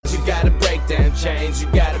chains.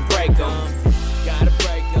 You gotta break them. Gotta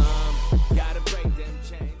break them. Gotta break them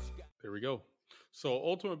chains. There we go. So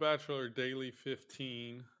Ultimate Bachelor Daily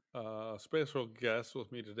 15, special guest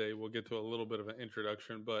with me today. We'll get to a little bit of an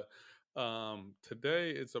introduction, but today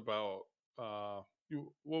it's about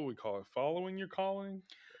what we call it, following your calling,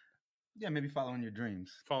 Yeah, maybe following your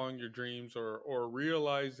dreams. following your dreams, or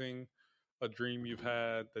realizing a dream you've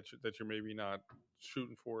had that you're maybe not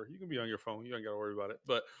shooting for. You can be on your phone. You don't got to worry about it.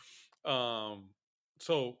 But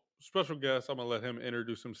so special guest, I'm gonna let him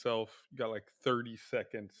introduce himself. You got like 30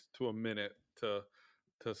 seconds to a minute to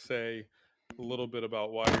say a little bit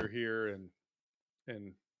about why you're here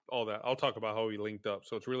and all that. I'll talk about how we linked up.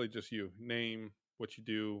 So it's really just you. Name, what you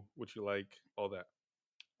do, what you like, all that.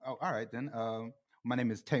 Oh, all right then. My name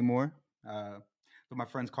is Taymor. So my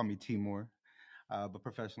friends call me Timor, but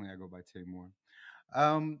professionally I go by Taymor.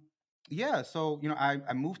 Yeah, so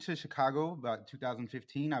I moved to Chicago about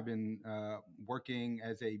 2015. I've been working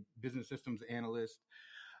as a business systems analyst.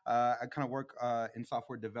 I kind of work in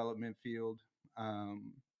software development field,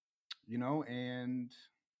 and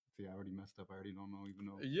see, I already messed up. I already don't know even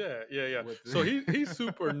know. Yeah. what So he's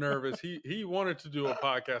super nervous. He wanted to do a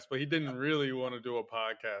podcast, but he didn't really want to do a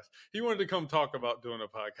podcast. He wanted to come talk about doing a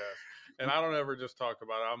podcast. And I don't ever just talk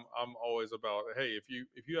about it. I'm always about, hey, if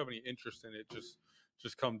you have any interest in it,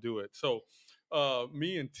 just come do it. So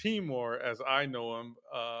me and Timor, as I know him,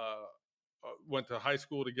 went to high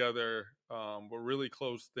school together. We're really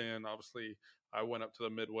close then. Obviously, I went up to the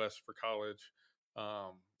Midwest for college.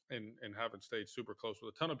 And haven't stayed super close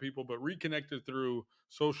with a ton of people, but reconnected through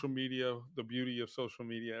social media, the beauty of social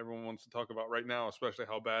media. Everyone wants to talk about right now, especially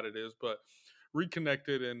how bad it is, but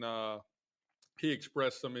reconnected, and he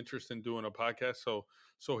expressed some interest in doing a podcast.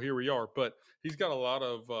 So here we are, but he's got a lot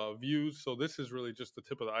of views. So this is really just the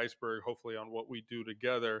tip of the iceberg, hopefully, on what we do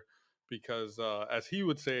together, because as he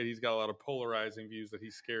would say it, he's got a lot of polarizing views that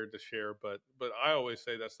he's scared to share. But I always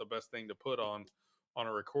say that's the best thing to put on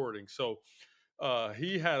a recording. So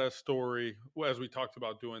he had a story, as we talked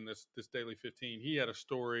about doing this Daily 15. He had a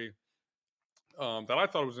story that I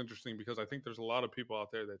thought was interesting, because I think there's a lot of people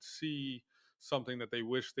out there that see something that they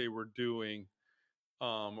wish they were doing,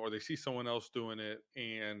 or they see someone else doing it,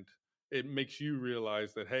 and it makes you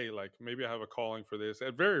realize that, hey, like, maybe I have a calling for this.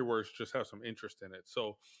 At very worst, just have some interest in it.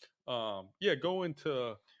 So go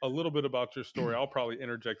into a little bit about your story. I'll probably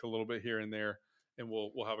interject a little bit here and there, and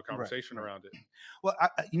we'll have a conversation around it. Well,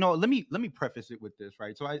 let me preface it with this,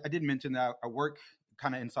 right? So I did mention that I work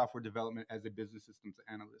kind of in software development as a business systems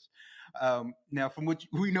analyst. Now, from what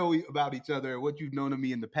we know about each other, what you've known of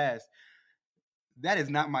me in the past, that is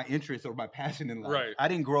not my interest or my passion in life. Right. I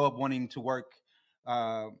didn't grow up wanting to work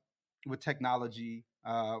with technology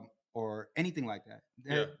or anything like that.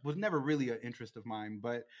 It was never really an interest of mine.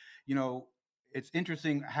 But, it's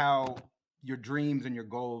interesting how your dreams and your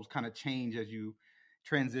goals kind of change as you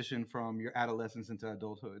transition from your adolescence into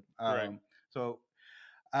adulthood. Right. So,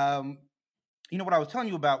 what I was telling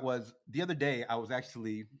you about was the other day I was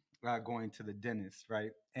actually going to the dentist,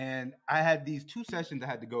 right? And I had these 2 sessions I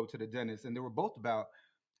had to go to the dentist, and they were both about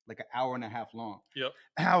like an hour and a half long. Yep.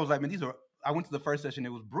 And I was like, man, I went to the first session.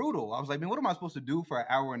 It was brutal. I was like, man, what am I supposed to do for an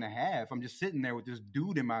hour and a half? I'm just sitting there with this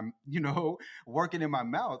dude in my, working in my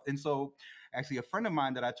mouth. And so actually a friend of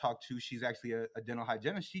mine that I talked to, she's actually a dental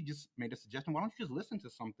hygienist. She just made a suggestion. Why don't you just listen to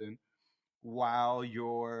something while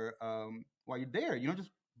you're there?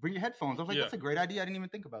 Just bring your headphones. I was like, that's a great idea. I didn't even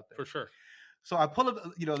think about that. For sure. So I pull up,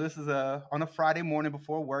 this is on a Friday morning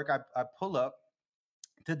before work. I pull up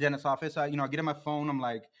to the dentist's office. I get on my phone. I'm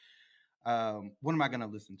like, what am I going to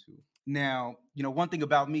listen to? Now, one thing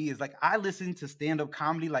about me is, like, I listen to stand-up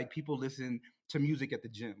comedy like people listen to music at the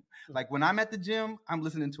gym. Like, when I'm at the gym, I'm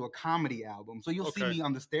listening to a comedy album. So you'll see me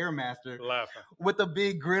on the Stairmaster laughing with a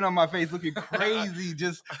big grin on my face, looking crazy,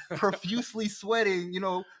 just profusely sweating.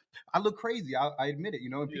 I look crazy. I admit it,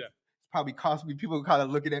 It's probably cost me. People kind of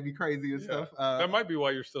looking at me crazy and stuff. That might be why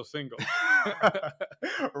you're still single.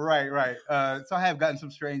 Right. So I have gotten some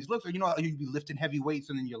strange looks. Or, you'd be lifting heavy weights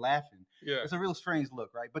and then you're laughing. Yeah. It's a real strange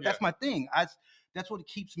look, right? But that's my thing. That's what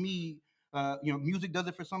keeps me, music does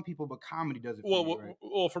it for some people, but comedy does it for me, right?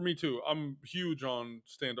 Well, for me too. I'm huge on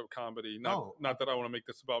stand-up comedy. Not that I want to make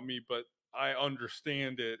this about me, but I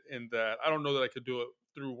understand it in that I don't know that I could do it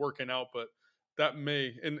through working out, but that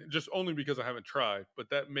may, and just only because I haven't tried,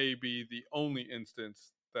 but that may be the only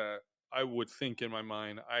instance that I would think in my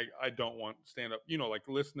mind, I don't want stand-up, like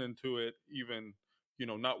listening to it, even,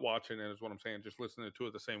 not watching it is what I'm saying, just listening to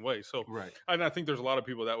it the same way. So, right. And I think there's a lot of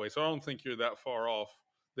people that way. So I don't think you're that far off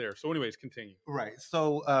there. So anyways, continue. Right.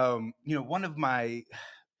 So, one of a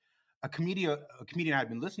comedian I've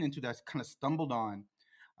been listening to that's kind of stumbled on,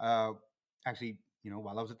 actually,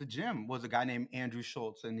 while I was at the gym, was a guy named Andrew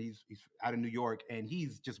Schultz, and he's out of New York, and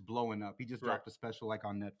he's just blowing up. He just dropped a special like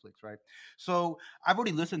on Netflix, right? So I've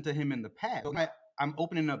already listened to him in the past. So I'm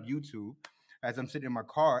opening up YouTube as I'm sitting in my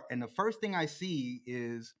car, and the first thing I see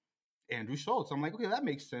is Andrew Schultz. I'm like, okay, that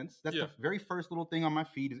makes sense. That's the very first little thing on my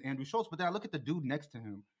feed is Andrew Schultz. But then I look at the dude next to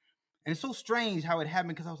him, and it's so strange how it happened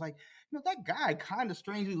because I was like, that guy kind of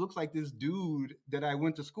strangely looks like this dude that I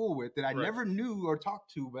went to school with that I never knew or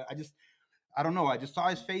talked to, but I don't know. I just saw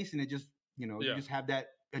his face, and it just, you just have that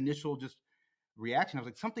initial just reaction. I was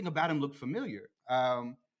like, something about him looked familiar.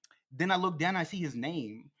 Then I look down, I see his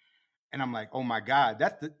name, and I'm like, oh my God,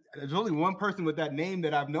 there's only one person with that name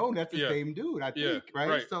that I've known. That's the same dude, I think,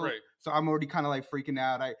 right? So I'm already kind of like freaking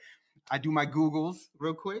out. I do my Googles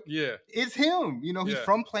real quick. Yeah. It's him. He's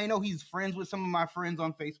from Plano. He's friends with some of my friends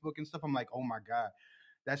on Facebook and stuff. I'm like, oh my God,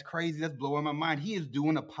 that's crazy. That's blowing my mind. He is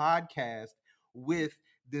doing a podcast with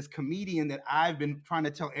this comedian that I've been trying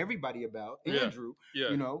to tell everybody about, Andrew,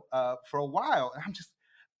 for a while. And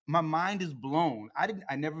my mind is blown.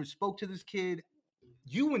 I never spoke to this kid.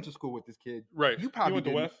 You went to school with this kid. Right. You probably went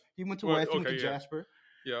to West? He went to West. He went to Jasper.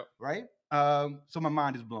 Yeah. Right? So my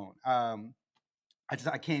mind is blown. I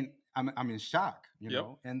can't, I'm in shock,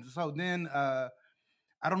 know? And so then, I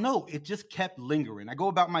don't know. It just kept lingering. I go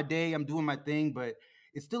about my day. I'm doing my thing, but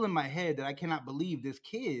it's still in my head that I cannot believe this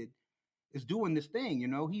kid is doing this thing.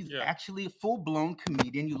 He's actually a full-blown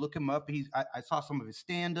comedian. You look him up. I saw some of his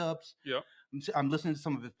stand-ups. Yeah. I'm listening to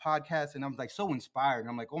some of his podcasts, and I'm like so inspired.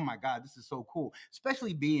 I'm like, oh my God, this is so cool.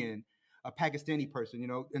 Especially being a Pakistani person,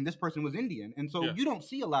 and this person was Indian. And so you don't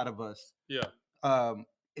see a lot of us. Yeah.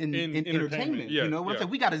 In entertainment. Yeah, I'm saying?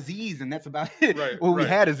 We got Aziz, and that's about it. Right. Well, we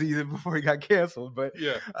had Aziz before he got canceled, but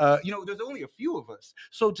yeah. There's only a few of us.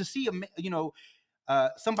 So to see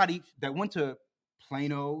somebody that went to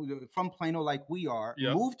Plano, from Plano like we are,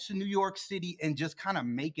 moved to New York City and just kind of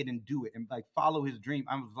make it and do it and like follow his dream.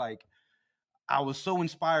 I was so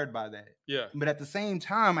inspired by that. Yeah. But at the same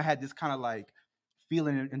time, I had this kind of like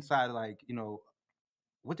feeling inside, like,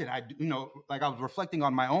 what did I do? Like I was reflecting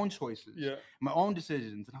on my own choices, my own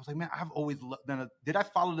decisions. And I was like, man, I've always did I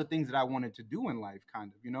follow the things that I wanted to do in life?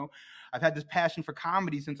 Kind of, I've had this passion for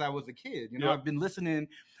comedy since I was a kid. I've been listening.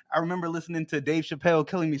 I remember listening to Dave Chappelle,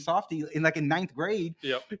 Killing Me Softly in ninth grade,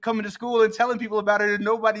 coming to school and telling people about it, and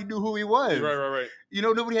nobody knew who he was. Right.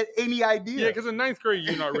 Nobody had any idea. Yeah, because in ninth grade,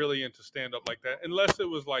 you're not really into stand-up like that, unless it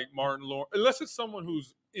was like Martin Lawrence, unless it's someone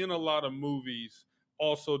who's in a lot of movies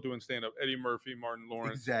also doing stand-up. Eddie Murphy, Martin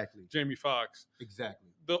Lawrence, exactly. Jamie Foxx. Exactly.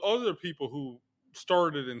 The other people who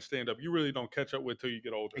started in stand-up, you really don't catch up with till you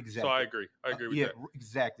get older. Exactly. So I agree with that.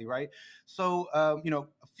 Exactly, right? So, a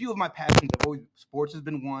few of my passions have always, sports has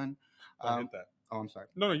been one. Hit that. Oh, I'm sorry.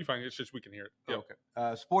 No, you're fine. It's just we can hear it. Yep.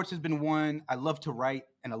 Okay. Sports has been one. I love to write,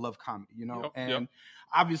 and I love comedy, Yep.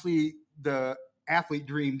 Obviously the athlete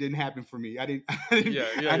dream didn't happen for me. I didn't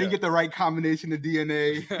get the right combination of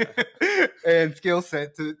DNA and skill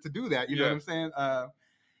set to do that. You know what I'm saying?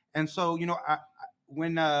 And so,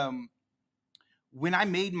 when I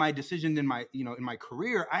made my decision in my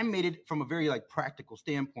career, I made it from a very like practical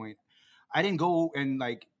standpoint. I didn't go and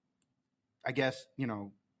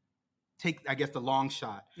take the long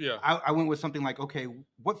shot. Yeah. I went with something like, okay,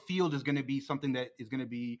 what field is going to be something that is going to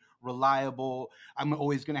be reliable? I'm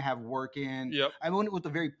always going to have work in. Yep. I went with a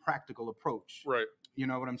very practical approach. Right. You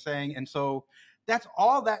know what I'm saying? And so that's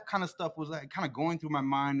all that kind of stuff was like kind of going through my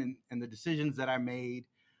mind and the decisions that I made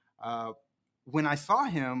when I saw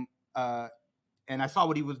him and I saw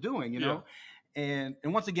what he was doing, And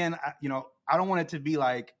once again, I don't want it to be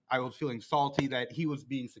like I was feeling salty that he was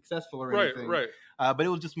being successful or anything. Right. But it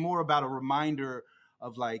was just more about a reminder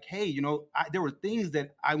of like, hey, there were things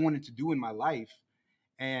that I wanted to do in my life.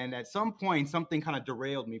 And at some point, something kind of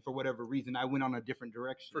derailed me for whatever reason. I went on a different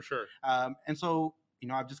direction. For sure. And so,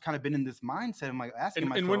 I've just kind of been in this mindset. I'm like asking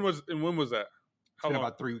myself. And when was that? How long?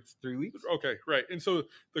 About 3 weeks. Okay, right. And so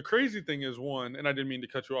the crazy thing is, one, and I didn't mean to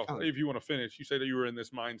cut you off. If you want to finish, you say that you were in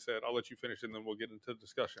this mindset. I'll let you finish, and then we'll get into the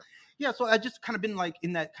discussion. Yeah, so I just kind of been like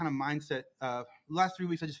in that kind of mindset. The last 3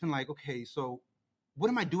 weeks, I just been like, okay, so what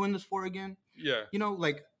am I doing this for again? Yeah.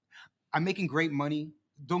 Like I'm making great money.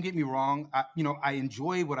 Don't get me wrong. I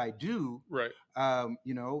enjoy what I do. Right.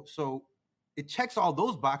 So it checks all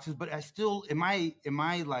those boxes, but I still, am I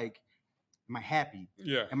happy?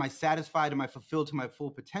 Yeah. Am I satisfied? Am I fulfilled to my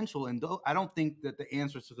full potential? And I don't think that the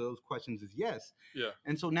answers to those questions is yes. Yeah.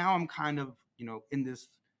 And so now I'm kind of, in this,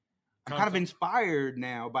 I'm kind of inspired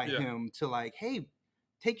now by him to like, hey,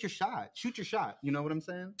 take your shot, shoot your shot. You know what I'm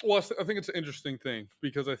saying? Well, I think it's an interesting thing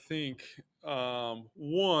because I think,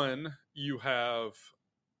 one, you have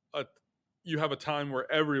you have a time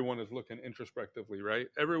where everyone is looking introspectively, right?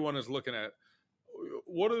 Everyone is looking at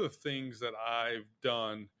what are the things that I've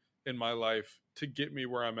done in my life to get me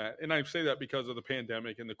where I'm at. And I say that because of the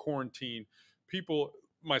pandemic and the quarantine. People,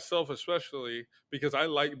 myself especially, because I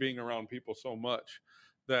like being around people so much,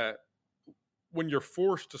 that when you're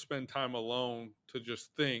forced to spend time alone to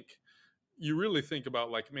just think, you really think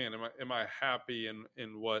about like, man, am I happy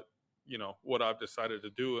in what, what I've decided to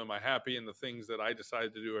do? Am I happy in the things that I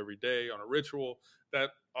decide to do every day on a ritual?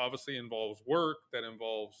 That obviously involves work, that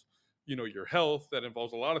involves, your health, that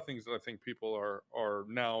involves a lot of things that I think people are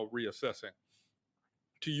now reassessing.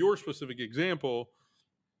 To your specific example,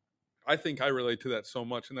 I think I relate to that so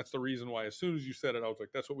much. And that's the reason why, as soon as you said it, I was like,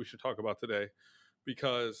 that's what we should talk about today,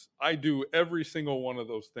 because I do every single one of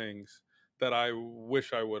those things that I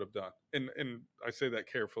wish I would have done. And I say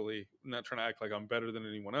that carefully, I'm not trying to act like I'm better than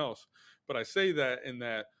anyone else, but I say that in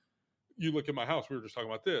that you look at my house, we were just talking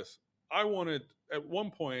about this. At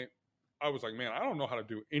one point, I was like, man, I don't know how to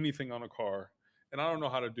do anything on a car, and I don't know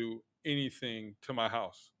how to do anything to my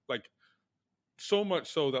house. Like, so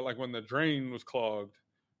much so that like when the drain was clogged,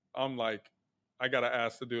 I'm like, I got to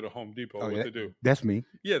ask the dude at Home Depot what to do. That's me.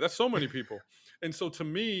 Yeah, that's so many people. And so to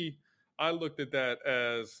me, I looked at that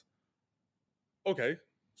as, okay,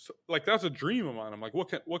 so like that's a dream of mine. I'm like, what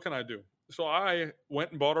can I do? So I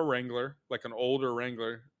went and bought a Wrangler, like an older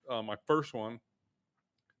Wrangler, my first one,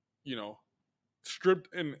 stripped,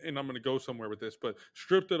 and I'm going to go somewhere with this, but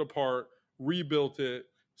stripped it apart, rebuilt it,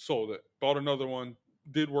 sold it, bought another one,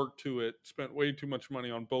 did work to it, spent way too much money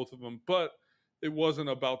on both of them, but it wasn't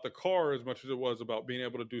about the car as much as it was about being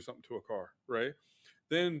able to do something to a car, right?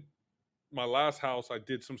 Then my last house, I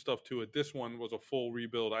did some stuff to it. This one was a full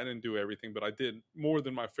rebuild. I didn't do everything, but I did more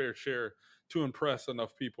than my fair share to impress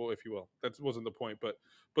enough people, if you will. That wasn't the point, but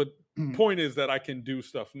point is that I can do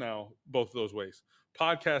stuff now both of those ways.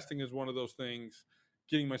 Podcasting is one of those things.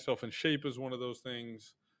 Getting myself in shape is one of those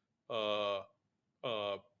things.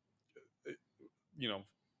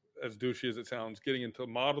 As douchey as it sounds, getting into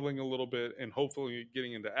modeling a little bit and hopefully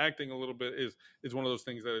getting into acting a little bit is one of those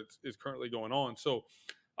things that is currently going on. So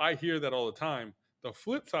I hear that all the time. The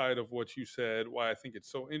flip side of what you said, why I think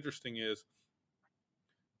it's so interesting, is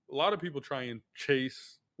a lot of people try and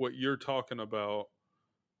chase what you're talking about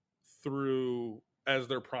through as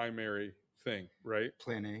their primary thing, right?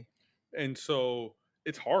 Plan A. And so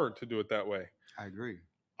it's hard to do it that way. I agree.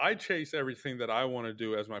 I chase everything that I want to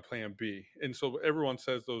do as my plan B. And so everyone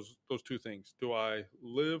says those two things. Do I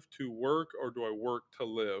live to work, or do I work to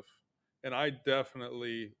live? And I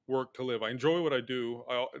definitely work to live. I enjoy what I do.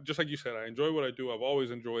 Just like you said, I enjoy what I do. I've always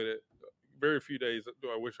enjoyed it. Very few days do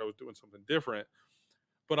I wish I was doing something different.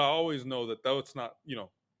 But I always know that though it's not,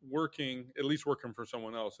 working for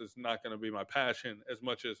someone else is not going to be my passion as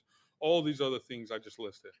much as all these other things I just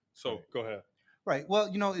listed. So Go ahead. Right.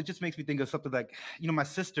 Well, it just makes me think of something like, my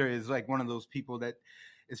sister is like one of those people that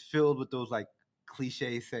is filled with those like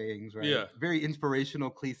cliche sayings, right? Yeah. Very inspirational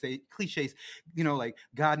cliches, like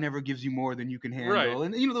God never gives you more than you can handle. Right.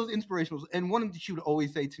 And, those inspirational. And one of the, she would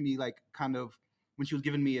always say to me, like kind of when she was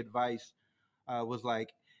giving me advice, was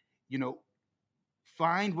like,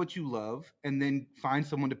 find what you love and then find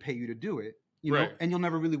someone to pay you to do it. And you'll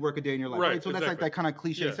never really work a day in your life. Right. So that's like that kind of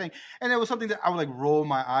cliche saying. And it was something that I would like roll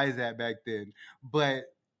my eyes at back then. But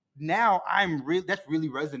now that's really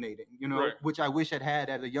resonating, which I wish I'd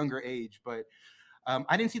had at a younger age. But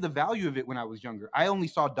I didn't see the value of it when I was younger. I only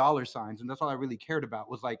saw dollar signs, and that's all I really cared about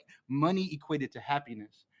was like money equated to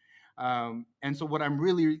happiness. And so what I'm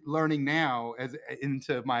really learning now as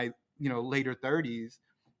into my, later 30s,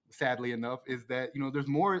 sadly enough, is that, there's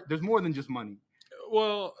more than just money.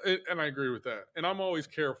 Well, and I agree with that, and I'm always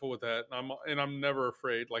careful with that, and I'm never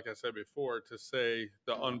afraid, like I said before, to say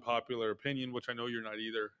the unpopular opinion, which I know you're not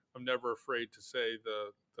either. I'm never afraid to say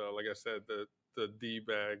the like I said, the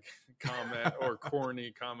D-bag comment or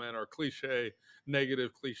corny comment or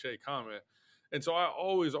negative cliche comment. And so I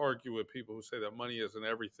always argue with people who say that money isn't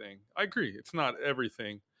everything. I agree, it's not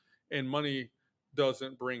everything, and money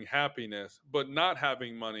doesn't bring happiness, but not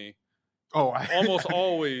having money almost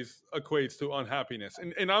always equates to unhappiness.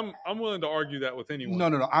 And I'm willing to argue that with anyone.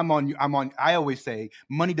 No. I always say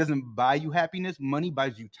money doesn't buy you happiness. Money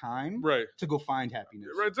buys you time to go find happiness.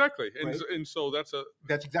 Right, exactly. Right? And so that's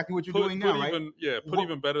exactly what you're doing now, right?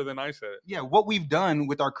 Even better than I said it. Yeah, what we've done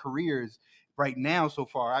with our careers right now so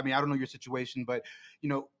far, I mean, I don't know your situation, but,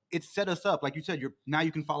 it set us up. Like you said, now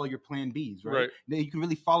you can follow your plan Bs, right? Now you can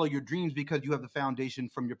really follow your dreams because you have the foundation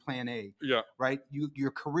from your plan A. Yeah. Right?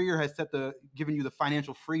 Your career has given you the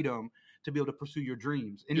financial freedom to be able to pursue your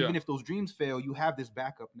dreams. And even if those dreams fail, you have this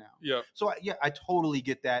backup now. Yeah. So I totally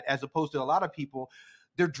get that, as opposed to a lot of people,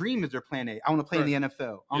 their dream is their plan A. I want to play in the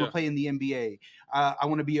NFL. I want to play in the NBA. I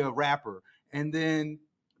want to be a rapper. And then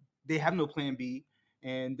they have no plan B,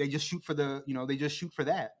 and they just shoot for that.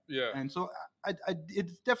 Yeah. And so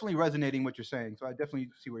it's definitely resonating what you're saying. So I definitely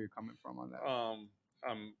see where you're coming from on that.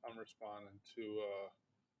 I'm responding to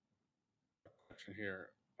a question here,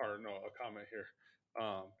 or no, a comment here,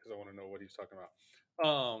 because I want to know what he's talking about.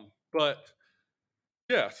 But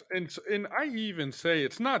yes, and I even say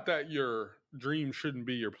it's not that your dream shouldn't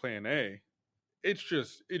be your plan A. It's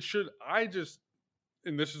just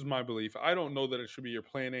and this is my belief. I don't know that it should be your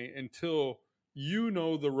plan A until you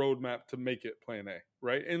know the roadmap to make it plan A,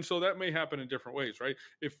 right? And so that may happen in different ways, right?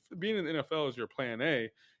 If being in the NFL is your plan A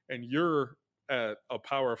and you're at a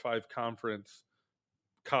Power 5 conference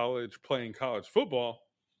college playing college football,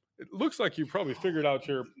 it looks like you probably figured out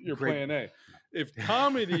your plan A. If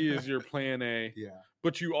comedy is your plan A,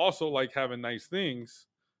 but you also like having nice things,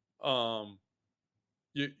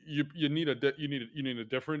 you need a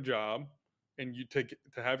different job, and you take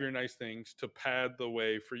to have your nice things to pad the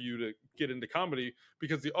way for you to get into comedy.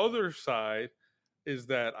 Because the other side is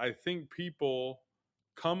that I think people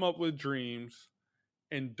come up with dreams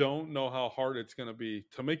and don't know how hard it's going to be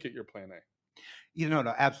to make it your plan A. No,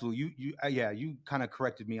 absolutely. You kind of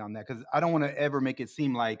corrected me on that, because I don't want to ever make it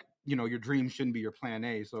seem like, your dream shouldn't be your plan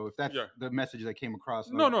A. So if that's the message that came across,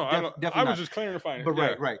 definitely I was just clarifying. But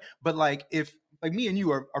right. But like, if like me and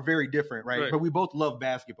you are very different, right? But we both love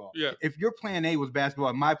basketball. Yeah. If your plan A was basketball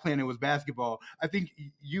and my plan A was basketball, I think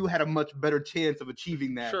you had a much better chance of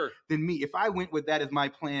achieving that than me. If I went with that as my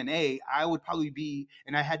plan A, I would probably be,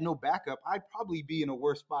 and I had no backup, I'd probably be in a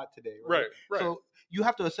worse spot today. Right. So you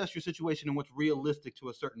have to assess your situation and what's realistic to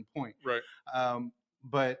a certain point. Right.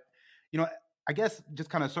 But, I guess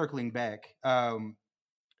just kind of circling back, I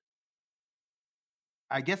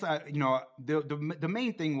guess the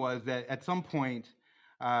main thing was that at some point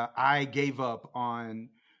I gave up on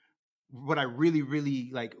what I really,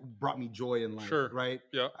 really like brought me joy in life. Sure. Right.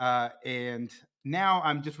 Yeah. And now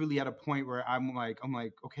I'm just really at a point where I'm like,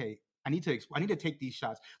 okay, I need to take these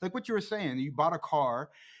shots. Like what you were saying, you bought a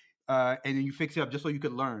car and then you fix it up just so you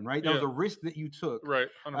could learn. Right. That was a risk that you took. Right.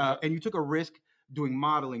 And you took a risk doing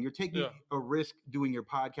modeling. You're taking a risk doing your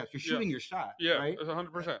podcast. You're shooting your shot. Yeah, right?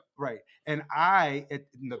 100%. Right. And I,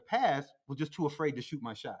 in the past, was just too afraid to shoot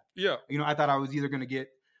my shot. Yeah. I thought I was either going to get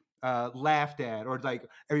laughed at, or like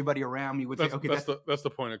everybody around me would say, okay, that's the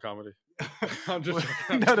point of comedy. I'm just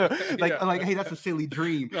like, hey, that's a silly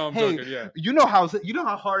dream. No, I'm joking. Yeah. You know how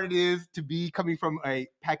hard it is to be coming from a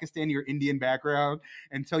Pakistani or Indian background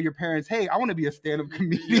and tell your parents, hey, I want to be a stand-up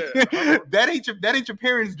comedian. Yeah, that ain't your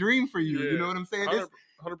parents' dream for you. Yeah. You know what I'm saying?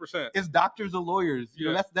 100%. It's doctors or lawyers.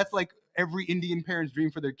 You know, that's like every Indian parent's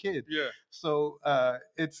dream for their kid. Yeah. So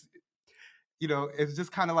it's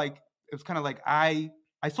just kind of like I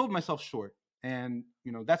sold myself short, and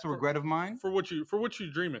that's a regret of mine. For what you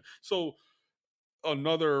dreaming. So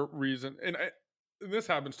another reason, and this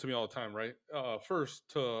happens to me all the time, right? First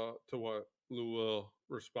to what Lou Will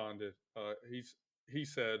responded, he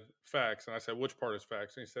said facts, and I said, which part is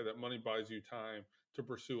facts? And he said that money buys you time to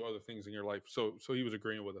pursue other things in your life. So he was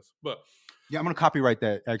agreeing with us. But yeah, I'm gonna copyright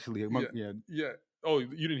that actually. Yeah. Oh,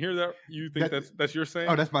 you didn't hear that? You think that's your saying?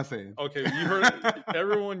 Oh, that's my saying. Okay, you heard it.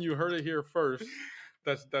 Everyone, you heard it here first.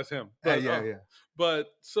 That's him. But, yeah. But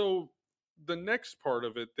so the next part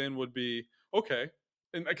of it then would be, okay,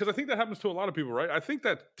 and because I think that happens to a lot of people, right? I think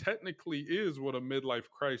that technically is what a midlife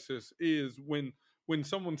crisis is, when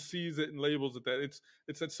someone sees it and labels it that.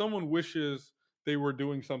 It's that someone wishes they were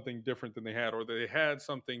doing something different than they had, or they had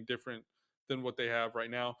something different than what they have right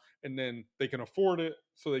now, and then they can afford it,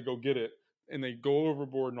 so they go get it, and they go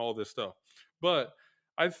overboard and all this stuff. But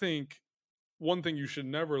I think one thing you should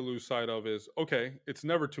never lose sight of is, okay, it's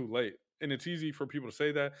never too late. And it's easy for people to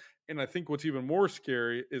say that. And I think what's even more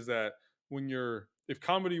scary is that if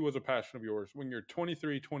comedy was a passion of yours, when you're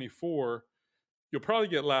 23, 24, you'll probably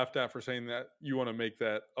get laughed at for saying that you want to make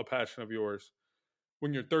that a passion of yours.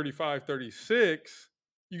 When you're 35, 36,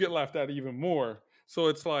 you get laughed at even more. So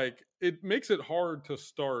it's like, it makes it hard to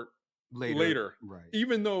start later. Right.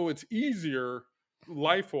 Even though it's easier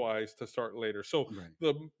life-wise to start later. So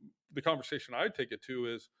the conversation I take it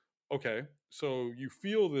to is, okay, so you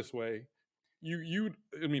feel this way.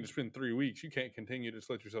 It's been 3 weeks. You can't continue to just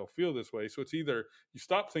let yourself feel this way. So it's either you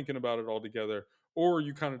stop thinking about it altogether, or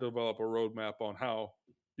you kind of develop a roadmap on how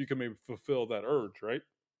you can maybe fulfill that urge, right?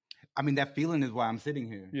 I mean, that feeling is why I'm sitting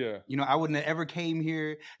here. Yeah. I wouldn't have ever came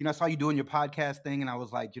here. I saw you doing your podcast thing, and I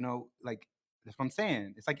was like, that's what I'm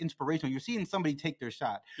saying. It's like inspirational. You're seeing somebody take their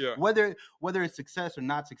shot. Yeah. Whether it's success or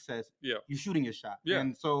not success, yeah, you're shooting your shot. Yeah.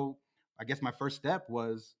 And so I guess my first step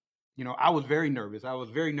was, You know, I was very nervous. I was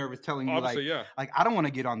very nervous telling you Obviously, like I don't want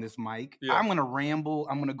to get on this mic. Yeah. I'm gonna ramble.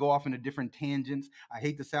 I'm gonna go off into different tangents. I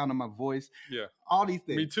hate the sound of my voice. yeah. All these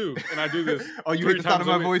things. Me too. And I do this. Oh, you 3 hate the sound times of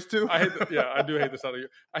a my week. voice too? I do hate the sound of you.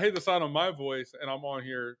 I hate the sound of my voice, and I'm on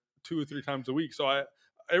here 2 or 3 times a week. So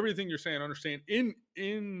everything you're saying, I understand,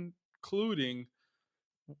 including,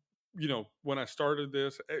 you know, when I started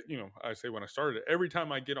this, you know, I say when I started it, every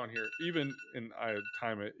time I get on here, even, and I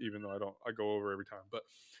time it, even though I go over every time, but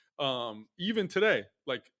even today,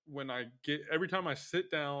 like every time I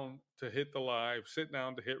sit down to hit the live, sit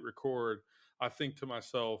down to hit record, I think to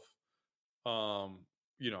myself,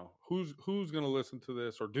 you know, who's going to listen to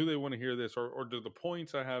this, or do they want to hear this, or do the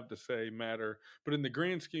points I have to say matter? But in the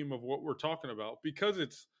grand scheme of what we're talking about, because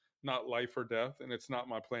it's not life or death, and it's not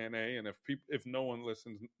my plan A, and if no one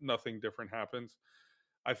listens, nothing different happens.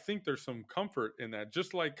 I think there's some comfort in that,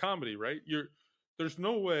 just like comedy, right? There's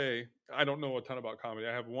no way. I don't know a ton about comedy.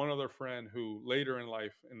 I have one other friend who later in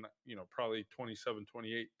life, in, you know, probably 27,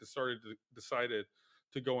 28, decided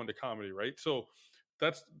to go into comedy, right? So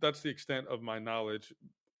that's the extent of my knowledge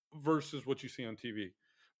versus what you see on TV.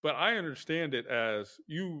 But I understand it as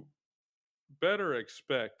you better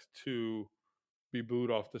expect to be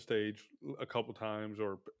booed off the stage a couple times,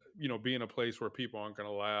 or, you know, be in a place where people aren't going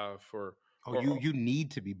to laugh, or you need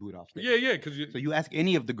to be booed off stage. Yeah, because so you ask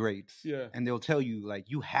any of the greats, Yeah. and they'll tell you, like,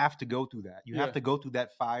 you have to go through that. You have to go through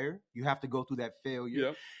that fire. You have to go through that failure.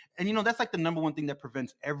 Yep. And, you know, that's like the number one thing that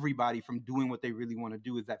prevents everybody from doing what they really want to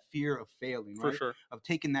do, is that fear of failing, For right? sure. Of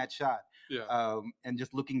taking that shot, Yeah. And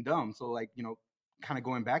just looking dumb. So, like, you know, kind of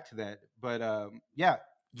going back to that. But yeah,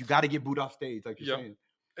 you got to get booed off stage, like you're saying.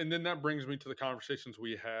 And then that brings me to the conversations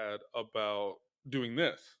we had about doing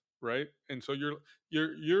this, right? And so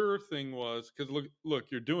your thing was, because look,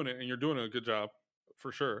 you're doing it, and you're doing a good job,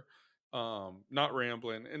 for sure. Not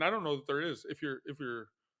rambling, and I don't know that there is. If you're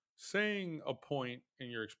saying a point and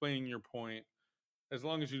you're explaining your point, as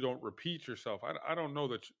long as you don't repeat yourself, I don't know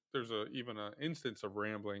that there's even an instance of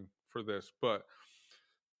rambling for this. But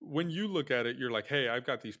when you look at it, you're like, hey, I've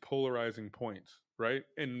got these polarizing points, right?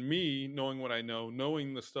 And me knowing what I know,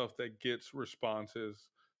 knowing the stuff that gets responses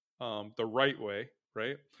the right way,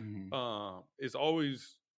 right, is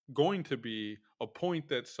always going to be a point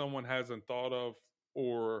that someone hasn't thought of,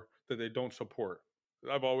 or that they don't support.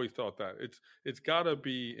 I've always thought that it's got to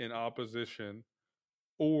be in opposition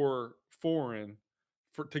or foreign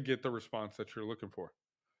to get the response that you're looking for.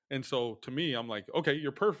 And so to me, I'm like, okay,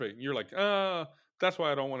 you're perfect. And you're like, that's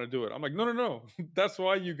why I don't want to do it. I'm like, no. That's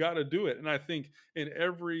why you got to do it. And I think in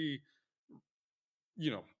every,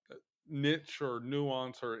 you know, niche or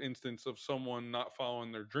nuance or instance of someone not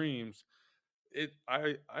following their dreams,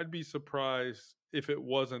 I'd be surprised if it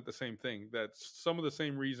wasn't the same thing. That some of the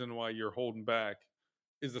same reason why you're holding back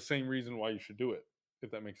is the same reason why you should do it,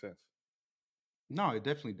 if that makes sense. No, it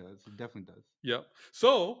definitely does. It definitely does. Yep.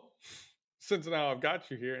 So since now I've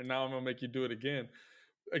got you here, and now I'm gonna make you do it again,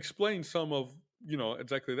 explain some of, you know,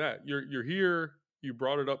 exactly that. You're here, you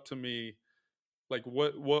brought it up to me. Like,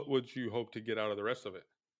 what would you hope to get out of the rest of it?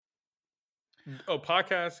 A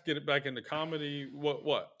podcast, get it back into comedy.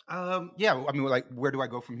 What? Yeah, I mean, like, where do I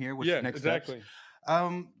go from here? What's the next exactly.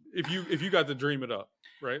 Steps? If you got to dream it up,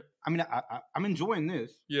 right? I mean, I'm enjoying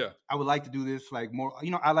this. Yeah. I would like to do this, like, more,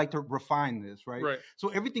 you know, I like to refine this, right? Right. So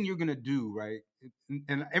everything you're going to do, right,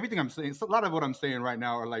 and everything I'm saying, so a lot of what I'm saying right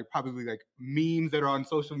now are, like, probably, like, memes that are on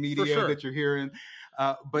social media that you're hearing.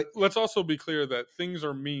 But let's also be clear that things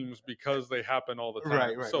are memes because they happen all the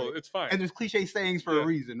time. Right. So it's fine. And there's cliche sayings for a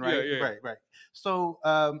reason, right? Yeah. Right. So,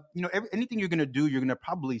 you know, anything you're going to do, you're going to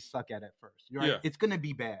probably suck at first. Right? Yeah. It's going to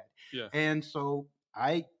be bad. Yeah. And so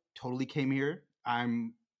I totally came here.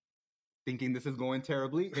 I'm thinking this is going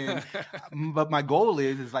terribly. And, but my goal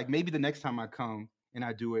is like, maybe the next time I come and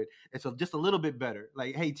I do it, it's just a little bit better.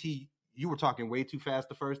 Like, hey, T, you were talking way too fast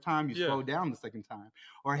the first time. You slowed down the second time.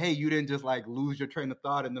 Or, hey, you didn't just like lose your train of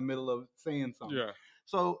thought in the middle of saying something. Yeah.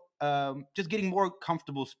 So just getting more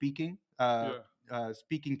comfortable speaking.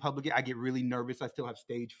 Speaking publicly, I get really nervous. I still have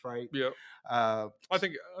stage fright. Yeah. I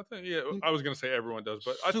think I was gonna say everyone does,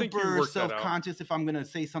 but I think you work that out. Super self-conscious if I'm gonna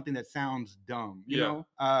say something that sounds dumb. You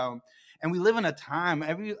know? And we live in a time,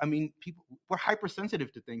 people, we're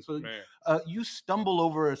hypersensitive to things. So you stumble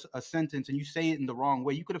over a sentence and you say it in the wrong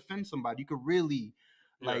way, you could offend somebody. You could really,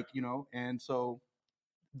 you know, and so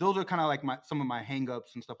those are kind of like some of my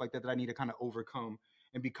hangups and stuff like that I need to kind of overcome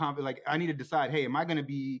and be confident. Like, I need to decide, hey, am I going to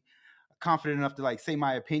be confident enough to like say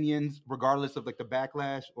my opinions regardless of like the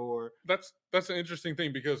backlash? Or that's an interesting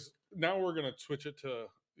thing, because now we're going to switch it to,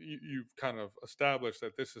 you've kind of established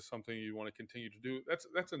that this is something you want to continue to do.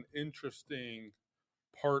 That's an interesting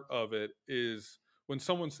part of it, is when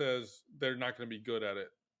someone says they're not going to be good at it,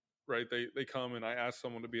 right? They come and I ask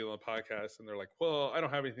someone to be on a podcast and they're like, well, I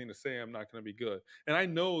don't have anything to say. I'm not going to be good. And I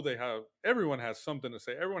know everyone has something to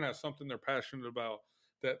say. Everyone has something they're passionate about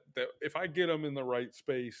that if I get them in the right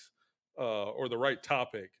space or the right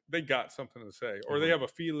topic, they got something to say or they have a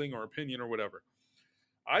feeling or opinion or whatever.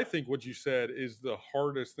 I think what you said is the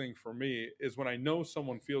hardest thing for me is when I know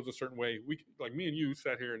someone feels a certain way. We, like me and you,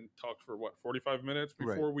 sat here and talked for 45 minutes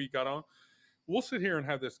before we got on. We'll sit here and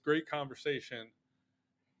have this great conversation,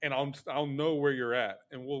 and I'll know where you're at,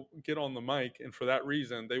 and we'll get on the mic, and for that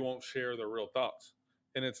reason, they won't share their real thoughts.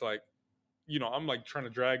 And it's like, I'm like trying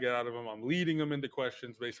to drag it out of them. I'm leading them into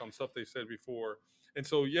questions based on stuff they said before. And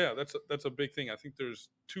so, yeah, that's a big thing. I think there's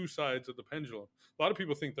two sides of the pendulum. A lot of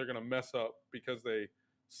people think they're going to mess up because they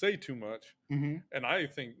say too much. Mm-hmm. And I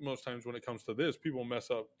think most times when it comes to this, people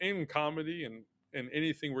mess up in comedy and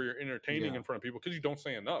anything where you're entertaining in front of people because you don't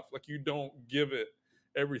say enough. Like you don't give it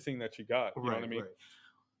everything that you got. You know what I mean?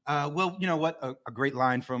 Right. Well, you know what? A great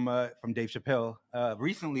line from Dave Chappelle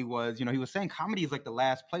recently was, he was saying comedy is like the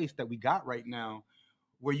last place that we got right now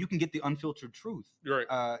where you can get the unfiltered truth. Right.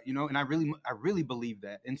 And I really believe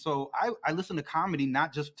that. And so I listen to comedy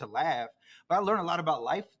not just to laugh, but I learn a lot about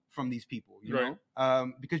life from these people, you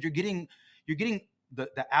know, because you're getting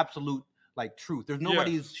the absolute like truth. There's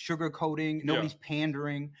nobody's sugarcoating, nobody's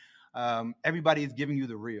pandering. Everybody is giving you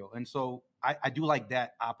the real. And so I do like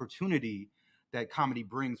that opportunity that comedy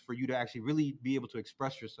brings for you to actually really be able to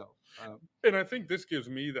express yourself. And I think this gives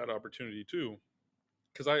me that opportunity too,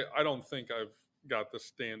 because I don't think I've got the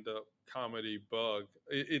stand-up comedy bug.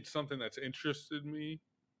 It's something that's interested me,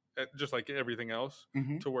 just like everything else,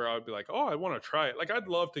 to where I'd be like, oh, I want to try it. Like I'd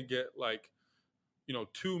love to get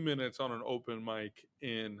 2 minutes on an open mic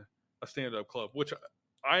in a stand-up club, which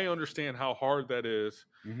I understand how hard that is.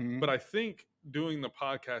 But I think doing the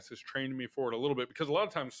podcast has trained me for it a little bit, because a lot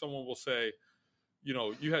of times someone will say,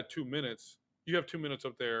 you had 2 minutes, you have 2 minutes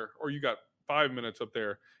up there, or you got 5 minutes up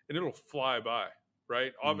there, and it'll fly by,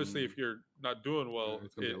 right? Obviously, if you're not doing well,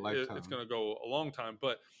 it's going to go a long time.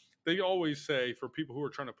 But they always say for people who are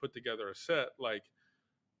trying to put together a set, like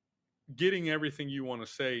getting everything you want to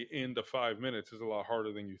say into 5 minutes is a lot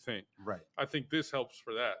harder than you think. Right. I think this helps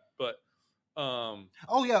for that. But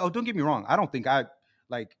don't get me wrong. I don't think I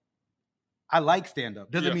like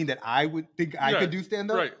stand-up. Doesn't mean that I would think I could do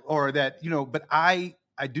stand-up, right, or that, but I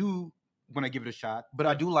do when I give it a shot. But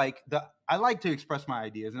I do like I like to express my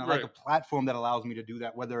ideas, and I like a platform that allows me to do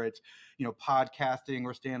that, whether it's, podcasting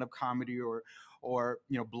or stand-up comedy or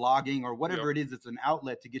blogging or whatever it is. It's an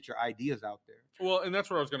outlet to get your ideas out there. Well, and that's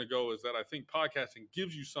where I was going to go, is that I think podcasting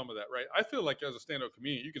gives you some of that, right? I feel like as a stand-up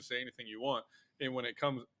comedian, you can say anything you want, and when it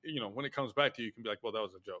comes back to you, you can be like, well, that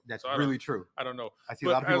was a joke. That's really true. I don't know. I see a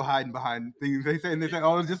lot of people hiding behind things they say, and they say,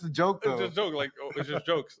 oh, it's just a joke, though. It's just a joke. Like, it's just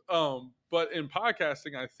jokes. But in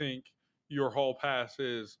podcasting, I think your hall pass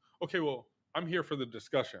is, okay, well, I'm here for the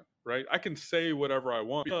discussion, right? I can say whatever I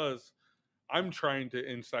want because I'm trying to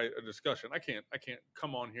incite a discussion. I can't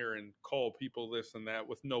come on here and call people this and that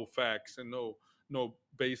with no facts and no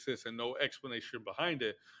basis and no explanation behind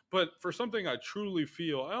it. But for something I truly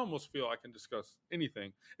feel, I almost feel I can discuss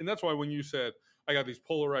anything. And that's why when you said I got these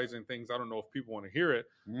polarizing things, I don't know if people want to hear it.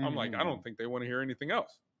 I'm like, I don't think they want to hear anything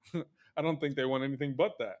else. I don't think they want anything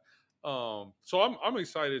but that. So I'm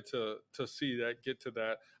excited to see that, get to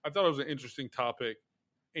that. I thought it was an interesting topic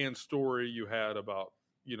and story you had about,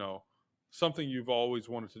 something you've always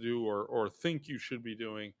wanted to do or think you should be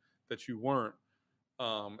doing that you weren't.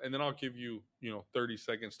 And then I'll give you, 30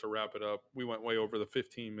 seconds to wrap it up. We went way over the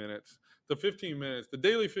 15 minutes. The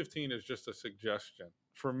daily 15 is just a suggestion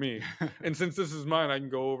for me. And since this is mine, I can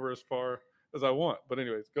go over as far as I want. But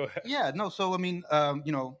anyways, go ahead. Yeah, no. So, I mean,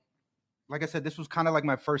 like I said, this was kind of like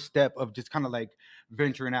my first step of just kind of like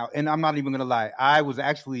venturing out. And I'm not even going to lie. I was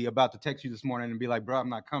actually about to text you this morning and be like, bro, I'm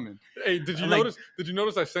not coming. Hey, did you notice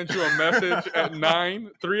I sent you a message at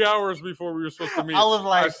 9, 3 hours before we were supposed to meet? I was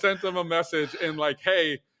like, I sent them a message and like,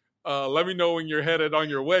 hey, let me know when you're headed on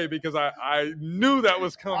your way, because I knew that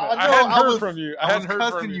was coming. I hadn't heard from you. I was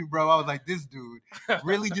cussing you, bro. I was like, this dude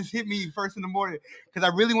really just hit me first in the morning, because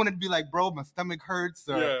I really wanted to be like, bro, my stomach hurts.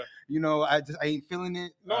 Or, I ain't feeling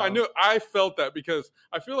it. No, I felt that, because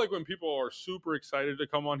I feel like when people are super excited to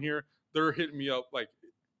come on here, they're hitting me up. Like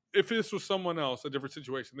if this was someone else, a different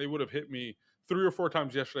situation, they would have hit me 3 or 4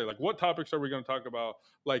 times yesterday. Like, what topics are we going to talk about?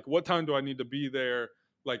 Like, what time do I need to be there?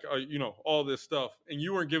 Like, all this stuff. And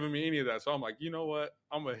you weren't giving me any of that. So I'm like, you know what?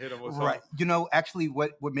 I'm going to hit him with something. Right. Actually,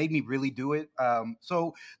 what made me really do it,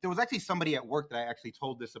 so there was actually somebody at work that I actually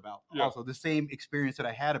told this about. Yep. Also, the same experience that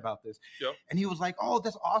I had about this. Yep. And he was like, oh,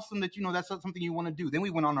 that's awesome that, that's something you want to do. Then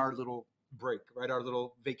we went on our little break, right? Our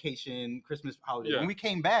little vacation, Christmas holiday. Yeah. When we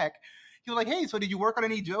came back, he was like, "Hey, so did you work on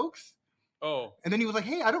any jokes?" Oh, And then he was like,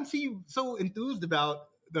 "Hey, I don't see you so enthused about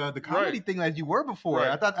the comedy thing as you were before. Right.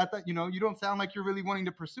 I thought you know, you don't sound like you're really wanting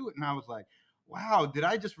to pursue it." And I was like, "Wow, did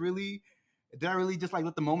I really just like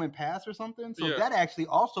let the moment pass or something?" So Yeah. that actually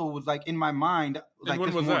also was like in my mind, and like when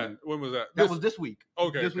this was morning. that? When was that? That was this week.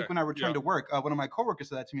 Okay, This week okay. when I returned to work, one of my coworkers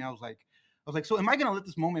said that to me. I was like, so am I going to let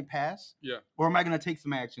this moment pass? Yeah. Or am I going to take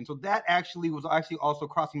some action? So that was also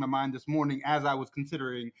crossing my mind this morning as I was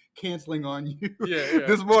considering canceling on you Yeah.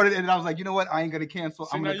 this morning. And I was like, you know what? I ain't going to cancel.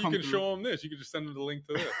 See, I'm now going to you come can through. show them this. You can just send them the link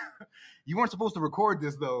to this. You weren't supposed to record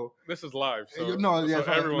this though. This is live, so everyone's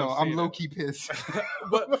I'm seeing low it. key pissed.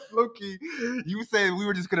 But low key, you said we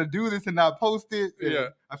were just gonna do this and not post it. and Yeah.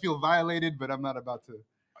 I feel violated, but I'm not about to.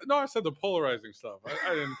 No, I said the polarizing stuff.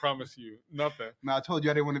 I didn't promise you nothing. No, I told you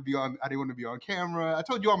I didn't want to be on camera. I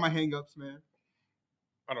told you all my hangups, man.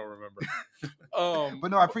 I don't remember. But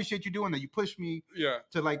no, I appreciate you doing that. You pushed me Yeah.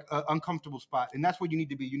 to like an uncomfortable spot, and that's where you need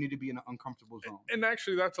to be. You need to be in an uncomfortable zone. And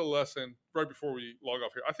actually, that's a lesson right before we log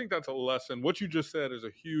off here. I think that's a lesson. What you just said is a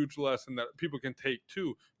huge lesson that people can take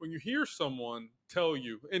too. When you hear someone tell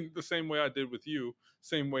you, in the same way I did with you,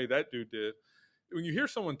 same way that dude did, when you hear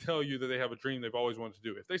someone tell you that they have a dream they've always wanted to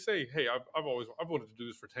do, if they say, "Hey, I've wanted to do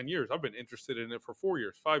this for 10 years. I've been interested in it for 4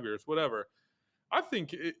 years, 5 years, whatever." I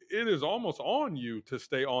think it is almost on you to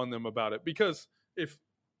stay on them about it, because if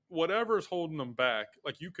whatever's holding them back,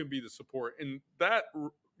 like, you can be the support. And that,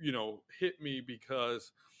 hit me,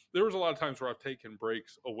 because there was a lot of times where I've taken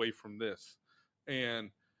breaks away from this,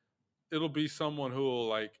 and it'll be someone who will,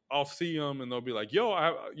 like, I'll see them and they'll be like, "Yo,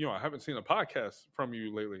 I haven't seen a podcast from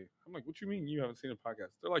you lately." I'm like, "What you mean you haven't seen a podcast?"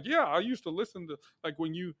 They're like, "Yeah, I used to listen to, like,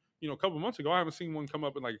 when a couple months ago. I haven't seen one come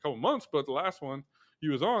up in like a couple months, but the last one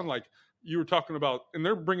you was on, like, you were talking about," and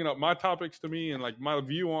they're bringing up my topics to me and like my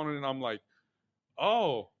view on it, and I'm like,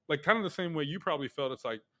 "Oh," like, kind of the same way you probably felt. It's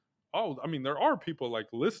like, oh, I mean, there are people like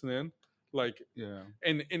listening, like, Yeah.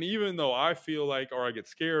 and even though I feel like, or I get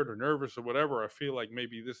scared or nervous or whatever, I feel like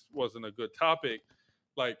maybe this wasn't a good topic.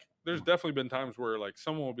 Like, there's definitely been times where, like,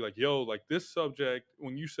 someone will be like, "Yo, like, this subject,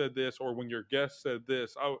 when you said this, or when your guest said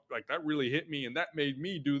this, like, that really hit me, and that made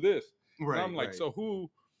me do this." Right. And I'm like, right. so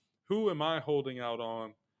who am I holding out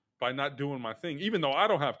on by not doing my thing, even though I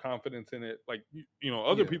don't have confidence in it? Like,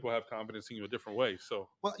 other Yeah. people have confidence in you a different way. So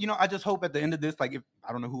Well, I just hope at the end of this, like, if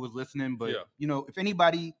I don't know who was listening, but Yeah. if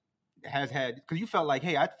anybody has had, because you felt like,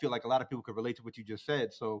 hey, I feel like a lot of people could relate to what you just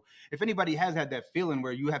said. So if anybody has had that feeling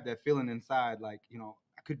where you have that feeling inside, like,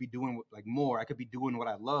 I could be doing like more, I could be doing what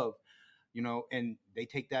I love, and they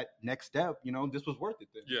take that next step, this was worth it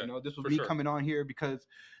then. Yeah, This was for me sure. coming on here because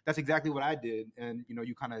that's exactly what I did. And,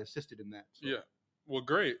 you kind of assisted in that. So. Yeah. Well,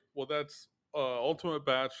 great. Well, that's Ultimate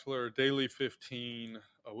Bachelor Daily 15.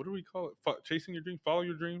 What do we call it? Chasing your dreams, follow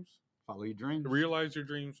your dreams, Follow your dreams. realize your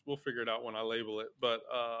dreams. We'll figure it out when I label it. But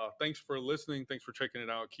thanks for listening. Thanks for checking it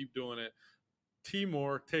out. Keep doing it.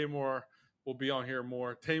 Tamor will be on here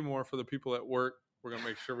more. Tamor for the people at work. We're going to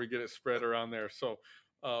make sure we get it spread around there. So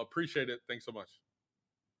appreciate it. Thanks so much.